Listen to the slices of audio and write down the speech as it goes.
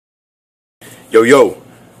Yo,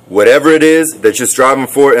 whatever it is that you're striving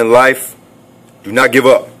for in life, do not give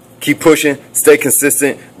up. Keep pushing, stay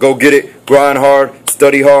consistent, go get it, grind hard,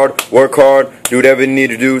 study hard, work hard, do whatever you need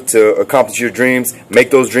to do to accomplish your dreams.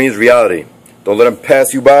 Make those dreams reality. Don't let them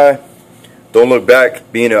pass you by. Don't look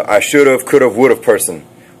back being a I should've, could've, would've person.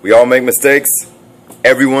 We all make mistakes.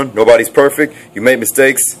 Everyone, nobody's perfect. You make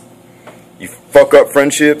mistakes. You fuck up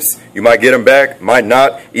friendships. You might get them back, might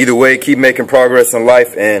not. Either way, keep making progress in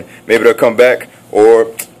life and maybe they'll come back,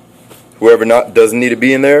 or whoever doesn't need to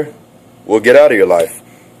be in there will get out of your life.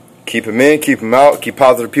 Keep them in, keep them out, keep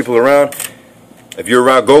positive people around. If you're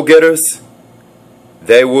around go-getters,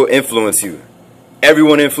 they will influence you.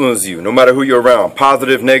 Everyone influences you, no matter who you're around.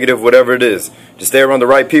 Positive, negative, whatever it is. Just stay around the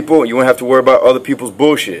right people and you won't have to worry about other people's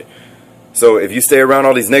bullshit. So if you stay around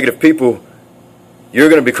all these negative people, you're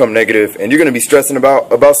going to become negative and you're going to be stressing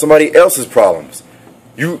about somebody else's problems.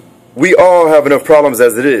 We all have enough problems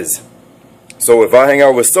as it is. So if I hang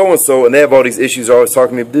out with so-and-so and they have all these issues, always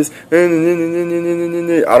talking to me this,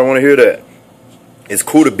 I don't want to hear that. It's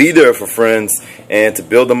cool to be there for friends and to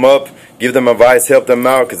build them up, give them advice, help them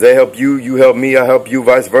out, because they help you, you help me, I help you,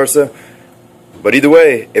 vice versa. But either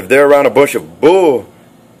way, if they're around a bunch of bull,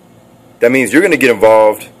 that means you're going to get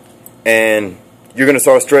involved and you're going to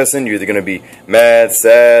start stressing. You're either going to be mad,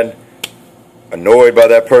 sad, annoyed by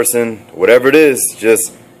that person, whatever it is.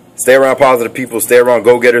 Just stay around positive people, stay around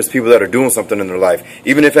go-getters, people that are doing something in their life,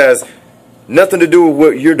 even if it has nothing to do with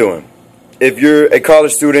what you're doing. If you're a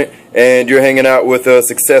college student and you're hanging out with a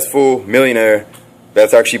successful millionaire,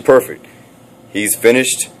 that's actually perfect. He's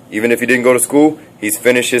finished, even if he didn't go to school, he's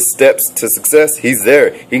finished his steps to success. He's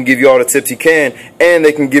there. He can give you all the tips he can, and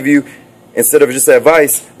they can give you, instead of just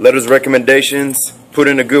advice, letters, recommendations, put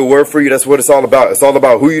in a good word for you. That's what it's all about. It's all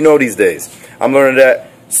about who you know these days. I'm learning that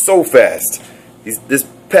so fast. This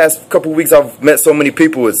past couple weeks, I've met so many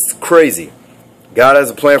people. It's crazy. God has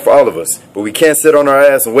a plan for all of us, but we can't sit on our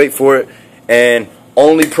ass and wait for it. And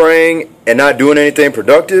only praying and not doing anything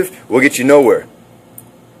productive will get you nowhere.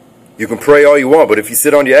 You can pray all you want, but if you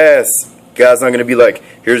sit on your ass, God's not going to be like,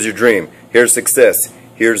 here's your dream, here's success,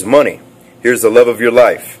 here's money, here's the love of your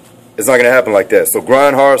life. It's not going to happen like that. So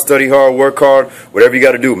grind hard, study hard, work hard, whatever you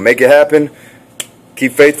got to do, make it happen.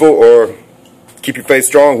 Keep faithful, or keep your faith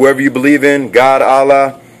strong, whoever you believe in, God,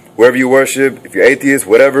 Allah, whoever you worship, if you're atheist,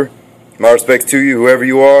 whatever. My respects to you, whoever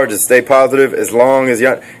you are. Just stay positive as long as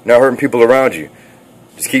you're not hurting people around you.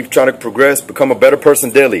 Just keep trying to progress, become a better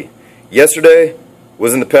person daily. Yesterday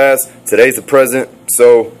was in the past, today's the present,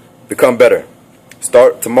 so become better.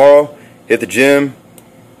 Start tomorrow, hit the gym,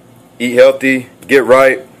 eat healthy, get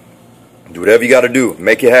right, do whatever you got to do,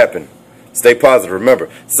 make it happen. Stay positive. Remember,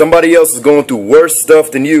 somebody else is going through worse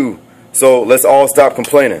stuff than you, so let's all stop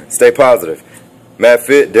complaining. Stay positive. Matt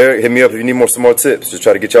Fit, Derek, hit me up if you need some more tips. Just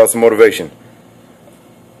try to get y'all some motivation.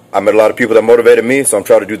 I met a lot of people that motivated me, so I'm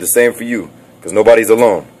trying to do the same for you, because nobody's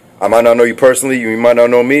alone. I might not know you personally, you might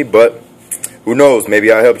not know me, but who knows,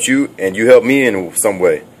 maybe I helped you and you helped me in some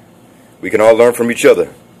way. We can all learn from each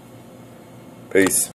other. Peace.